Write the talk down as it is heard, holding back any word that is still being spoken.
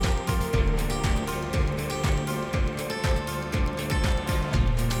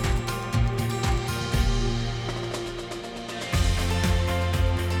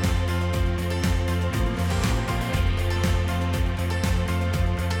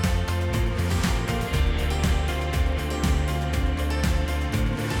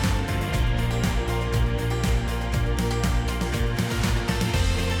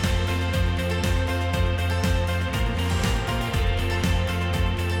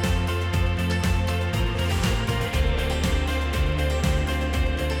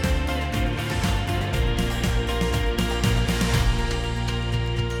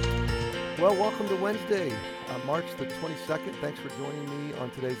welcome to Wednesday, March the 22nd. Thanks for joining me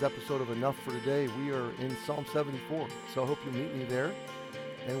on today's episode of Enough for Today. We are in Psalm 74, so I hope you'll meet me there.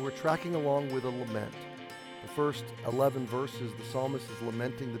 And we're tracking along with a lament. The first 11 verses, the psalmist is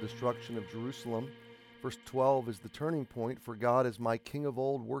lamenting the destruction of Jerusalem. Verse 12 is the turning point, for God is my King of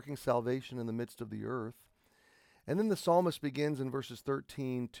old, working salvation in the midst of the earth. And then the psalmist begins in verses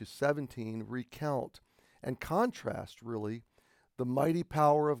 13 to 17, recount and contrast, really, the mighty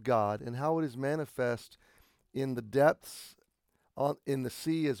power of God and how it is manifest in the depths, in the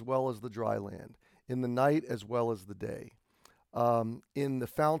sea as well as the dry land, in the night as well as the day, in the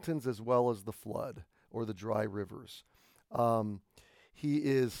fountains as well as the flood or the dry rivers. He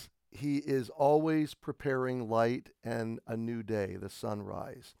is always preparing light and a new day, the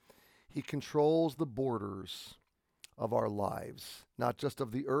sunrise. He controls the borders of our lives, not just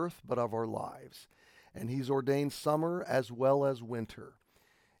of the earth, but of our lives. And he's ordained summer as well as winter.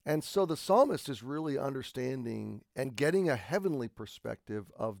 And so the psalmist is really understanding and getting a heavenly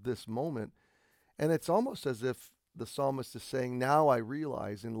perspective of this moment. And it's almost as if the psalmist is saying, now I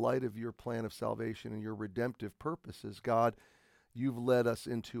realize, in light of your plan of salvation and your redemptive purposes, God, you've led us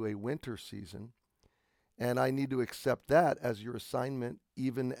into a winter season. And I need to accept that as your assignment,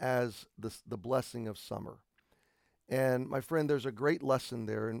 even as the blessing of summer. And my friend, there's a great lesson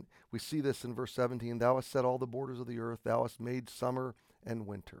there, and we see this in verse 17. Thou hast set all the borders of the earth, thou hast made summer and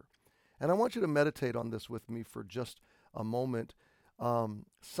winter. And I want you to meditate on this with me for just a moment.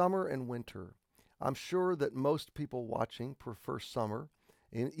 Summer and winter. I'm sure that most people watching prefer summer.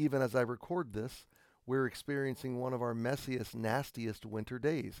 And even as I record this, we're experiencing one of our messiest, nastiest winter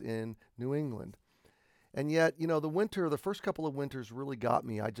days in New England. And yet, the first couple of winters really got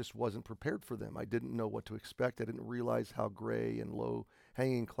me. I just wasn't prepared for them. I didn't know what to expect. I didn't realize how gray and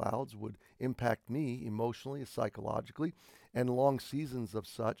low-hanging clouds would impact me emotionally, psychologically, and long seasons of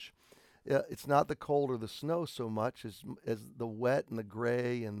such. It's not the cold or the snow so much as the wet and the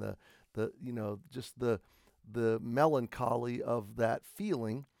gray and the melancholy of that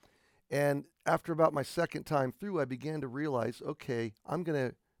feeling. And after about my second time through, I began to realize, okay, I'm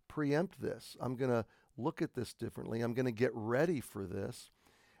going to preempt this. I'm going to look at this differently. I'm going to get ready for this,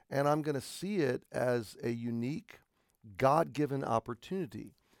 and I'm going to see it as a unique, God-given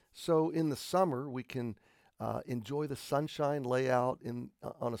opportunity. So in the summer, we can enjoy the sunshine, lay out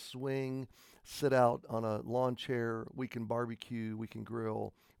on a swing, sit out on a lawn chair. We can barbecue, we can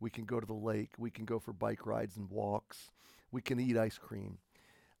grill, we can go to the lake, we can go for bike rides and walks, we can eat ice cream.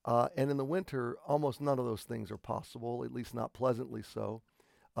 And in the winter, almost none of those things are possible, at least not pleasantly so.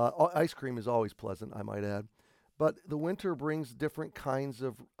 Ice cream is always pleasant, I might add. But the winter brings different kinds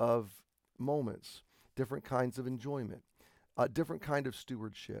of moments, different kinds of enjoyment, different kind of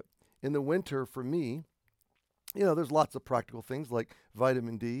stewardship. In the winter, for me, there's lots of practical things like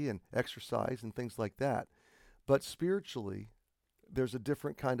vitamin D and exercise and things like that. But spiritually, there's a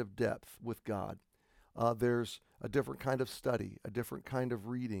different kind of depth with God. There's a different kind of study, a different kind of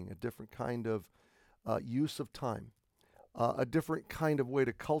reading, a different kind of use of time. A different kind of way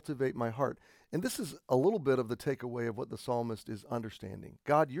to cultivate my heart. And this is a little bit of the takeaway of what the psalmist is understanding.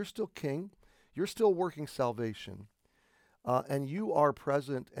 God, you're still king. You're still working salvation. And you are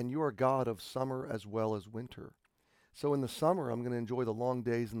present, and you are God of summer as well as winter. So in the summer, I'm going to enjoy the long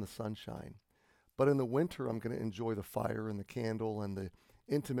days and the sunshine. But in the winter, I'm going to enjoy the fire and the candle and the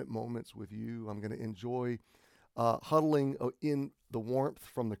intimate moments with you. I'm going to enjoy huddling in the warmth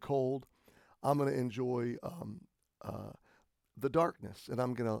from the cold. I'm going to enjoy the darkness, and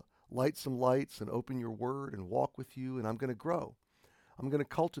I'm going to light some lights and open your word and walk with you, and I'm going to grow. I'm going to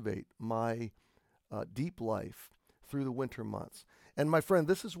cultivate my deep life through the winter months. And my friend,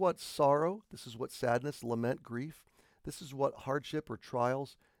 this is what sorrow, this is what sadness, lament, grief, this is what hardship or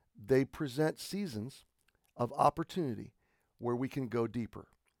trials, they present seasons of opportunity where we can go deeper.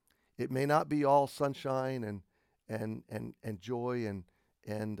 It may not be all sunshine and joy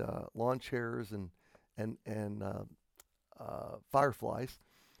and lawn chairs and fireflies,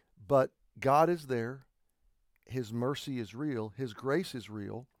 but God is there. His mercy is real. His grace is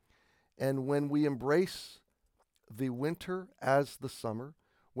real. And when we embrace the winter as the summer,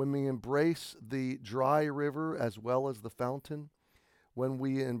 when we embrace the dry river as well as the fountain, when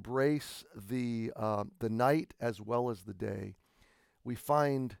we embrace the night as well as the day, we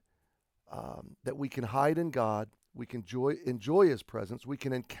find that we can hide in God. We can enjoy His presence. We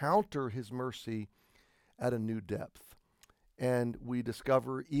can encounter His mercy at a new depth. And we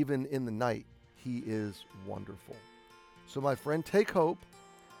discover even in the night, He is wonderful. So my friend, take hope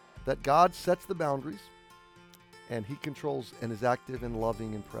that God sets the boundaries and He controls and is active and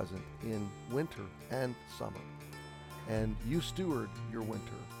loving and present in winter and summer. And you steward your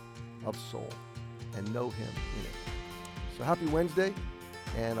winter of soul. and know Him in it. So happy Wednesday,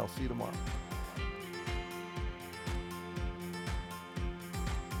 and I'll see you tomorrow.